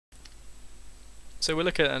So we'll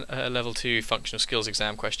look at a level 2 functional skills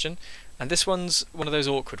exam question, and this one's one of those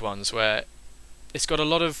awkward ones where it's got a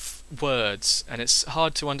lot of words and it's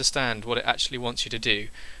hard to understand what it actually wants you to do.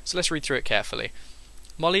 So let's read through it carefully.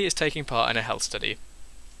 Molly is taking part in a health study.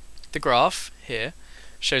 The graph here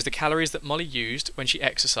shows the calories that Molly used when she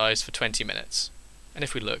exercised for 20 minutes. And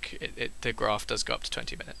if we look, the graph does go up to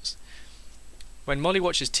 20 minutes. When Molly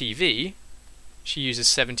watches TV, she uses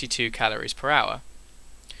 72 calories per hour.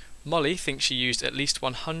 Molly thinks she used at least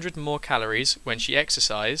 100 more calories when she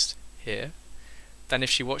exercised, here, than if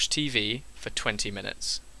she watched TV for 20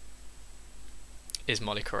 minutes. Is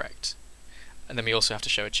Molly correct? And then we also have to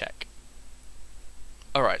show a check.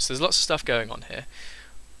 Alright, so there's lots of stuff going on here.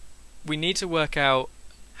 We need to work out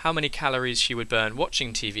how many calories she would burn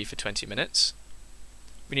watching TV for 20 minutes.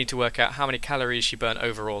 We need to work out how many calories she burnt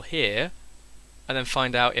overall here, and then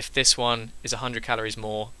find out if this one is 100 calories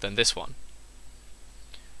more than this one.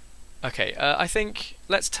 Okay, I think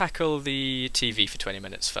let's tackle the TV for 20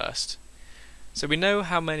 minutes first. So we know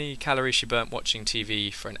how many calories she burnt watching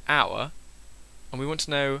TV for an hour, and we want to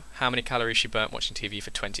know how many calories she burnt watching TV for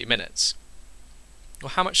 20 minutes. Well,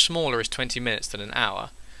 how much smaller is 20 minutes than an hour?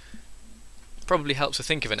 Probably helps to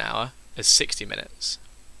think of an hour as 60 minutes.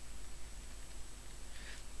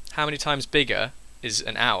 How many times bigger is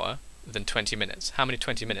an hour than 20 minutes? How many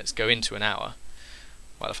 20 minutes go into an hour?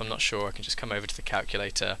 Well, if I'm not sure, I can just come over to the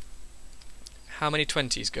calculator. How many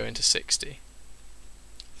 20s go into 60?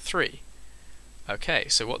 3. Okay,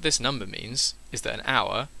 so what this number means is that an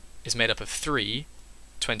hour is made up of 3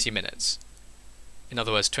 20 minutes. In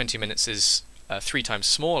other words, 20 minutes is 3 times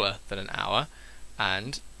smaller than an hour,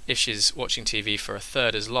 and if she's watching TV for a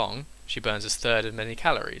third as long, she burns a third as many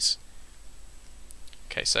calories.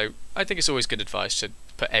 Okay, so I think it's always good advice to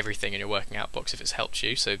put everything in your working out box if it's helped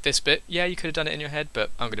you. So this bit, yeah, you could have done it in your head, but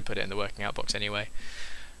I'm going to put it in the working out box anyway.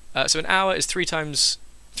 So an hour is 3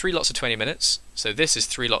 lots of 20 minutes, so this is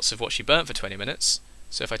 3 lots of what she burnt for 20 minutes.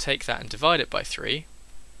 So if I take that and divide it by 3,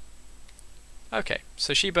 okay,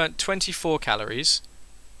 so she burnt 24 calories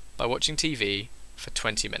by watching TV for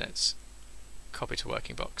 20 minutes. Copy to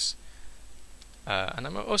working box. And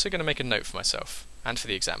I'm also going to make a note for myself and for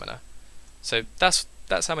the examiner. So that's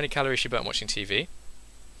how many calories she burnt watching TV.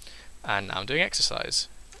 And now I'm doing exercise.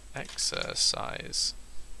 Exercise.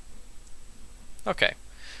 Okay,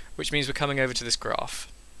 which means we're coming over to this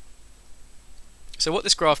graph. So what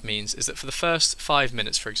this graph means is that for the first 5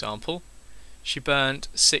 minutes, for example, she burnt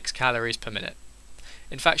 6 calories per minute.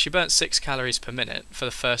 In fact, she burnt 6 calories per minute for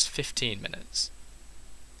the first 15 minutes.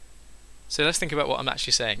 So let's think about what I'm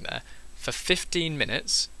actually saying there. For 15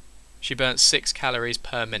 minutes, she burnt 6 calories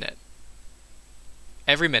per minute.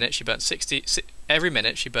 Every minute she burnt 6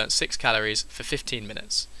 calories for 15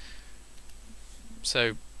 minutes.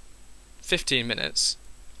 So 15 minutes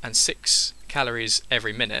and 6 calories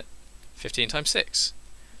every minute, 15 times 6,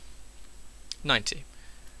 90.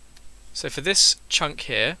 So for this chunk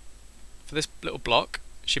here, for this little block,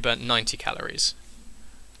 she burnt 90 calories.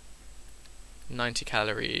 90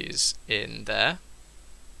 calories in there.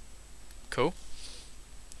 Cool.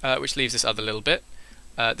 Which leaves this other little bit.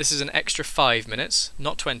 This is an extra 5 minutes,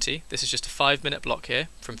 not 20. This is just a 5-minute block here,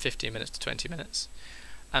 from 15 minutes to 20 minutes.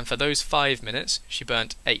 And for those 5 minutes, she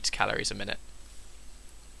burnt 8 calories a minute.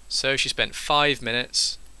 So she spent 5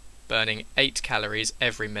 minutes burning 8 calories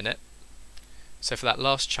every minute. So for that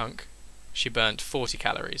last chunk, she burnt 40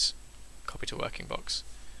 calories. Copy to working box.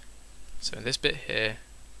 So in this bit here,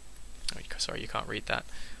 oh, sorry, you can't read that.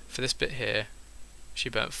 For this bit here, she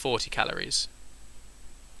burnt 40 calories.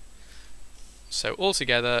 So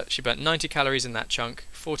altogether, she burnt 90 calories in that chunk,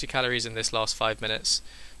 40 calories in this last 5 minutes.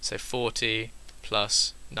 So 40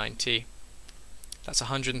 plus 90, that's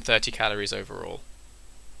 130 calories overall.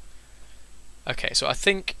 Okay, so I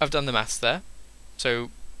think I've done the maths there.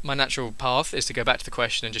 So my natural path is to go back to the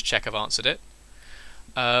question and just check I've answered it.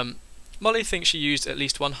 Molly thinks she used at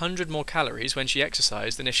least 100 more calories when she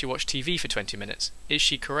exercised than if she watched TV for 20 minutes. Is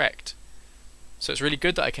she correct? So it's really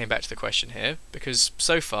good that I came back to the question here, because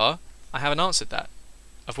so far I haven't answered that.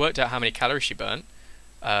 I've worked out how many calories she burnt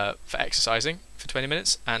for exercising for 20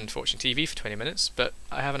 minutes and for watching TV for 20 minutes, but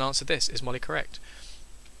I haven't answered this. Is Molly correct?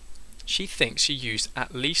 She thinks she used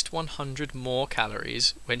at least 100 more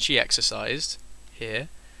calories when she exercised, here,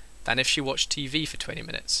 than if she watched TV for 20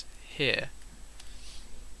 minutes, here.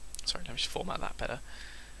 Sorry, let me just format that better.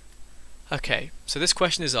 Okay, so this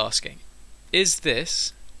question is asking, is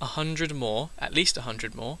this 100 more, at least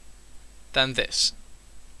 100 more, than this?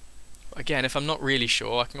 Again, if I'm not really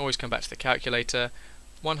sure, I can always come back to the calculator.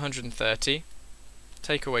 130,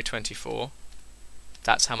 take away 24,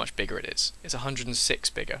 that's how much bigger it is. It's 106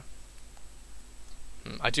 bigger.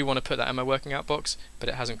 I do want to put that in my working out box, but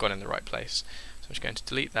it hasn't gone in the right place. So I'm just going to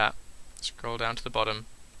delete that, scroll down to the bottom,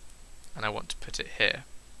 and I want to put it here.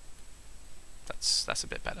 That's a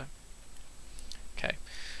bit better. Okay.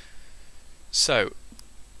 So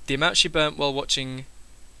the amount she burnt while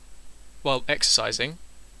exercising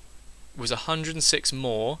was 106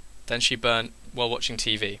 more than she burnt while watching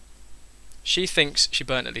TV. She thinks she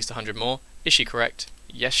burnt at least 100 more. Is she correct?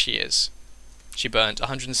 Yes, she is. She burnt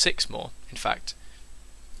 106 more, in fact.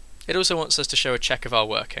 It also wants us to show a check of our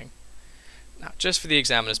working. Now, just for the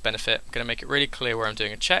examiner's benefit, I'm going to make it really clear where I'm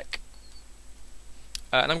doing a check.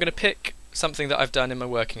 And I'm going to pick something that I've done in my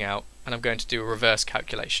working out, and I'm going to do a reverse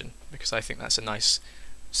calculation, because I think that's a nice,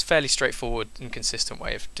 fairly straightforward and consistent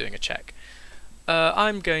way of doing a check.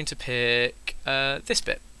 I'm going to pick this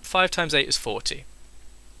bit. 5 times 8 is 40.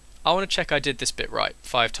 I want to check I did this bit right.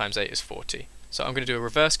 5 times 8 is 40. So I'm going to do a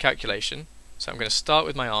reverse calculation. So I'm going to start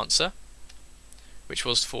with my answer, which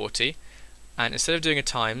was 40, and instead of doing a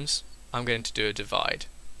times, I'm going to do a divide.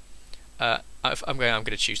 I'm going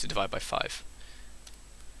to choose to divide by 5.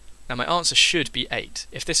 Now my answer should be 8.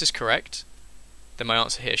 If this is correct, then my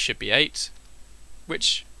answer here should be 8,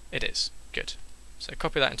 which it is. Good. So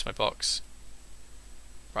copy that into my box.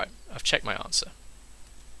 Right, I've checked my answer.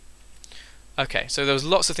 Okay, so there was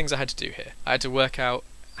lots of things I had to do here. I had to work out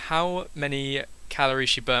how many calories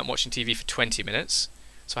she burnt watching TV for 20 minutes.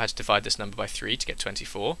 So I had to divide this number by 3 to get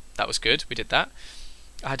 24. That was good, we did that.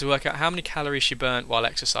 I had to work out how many calories she burnt while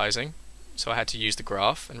exercising. So I had to use the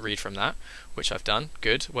graph and read from that, which I've done.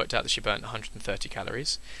 Good, worked out that she burnt 130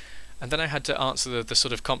 calories. And then I had to answer the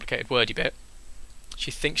sort of complicated wordy bit.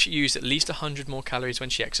 She thinks she used at least 100 more calories when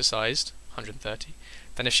she exercised, 130,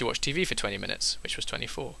 than if she watched TV for 20 minutes, which was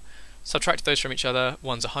 24. Subtract those from each other.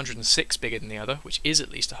 One's 106 bigger than the other, which is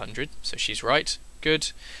at least 100, so she's right.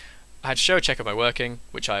 Good. I had to show a check of my working,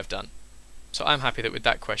 which I have done. So I'm happy that with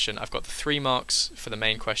that question I've got the 3 marks for the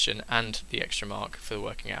main question and the extra mark for the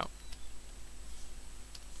working out.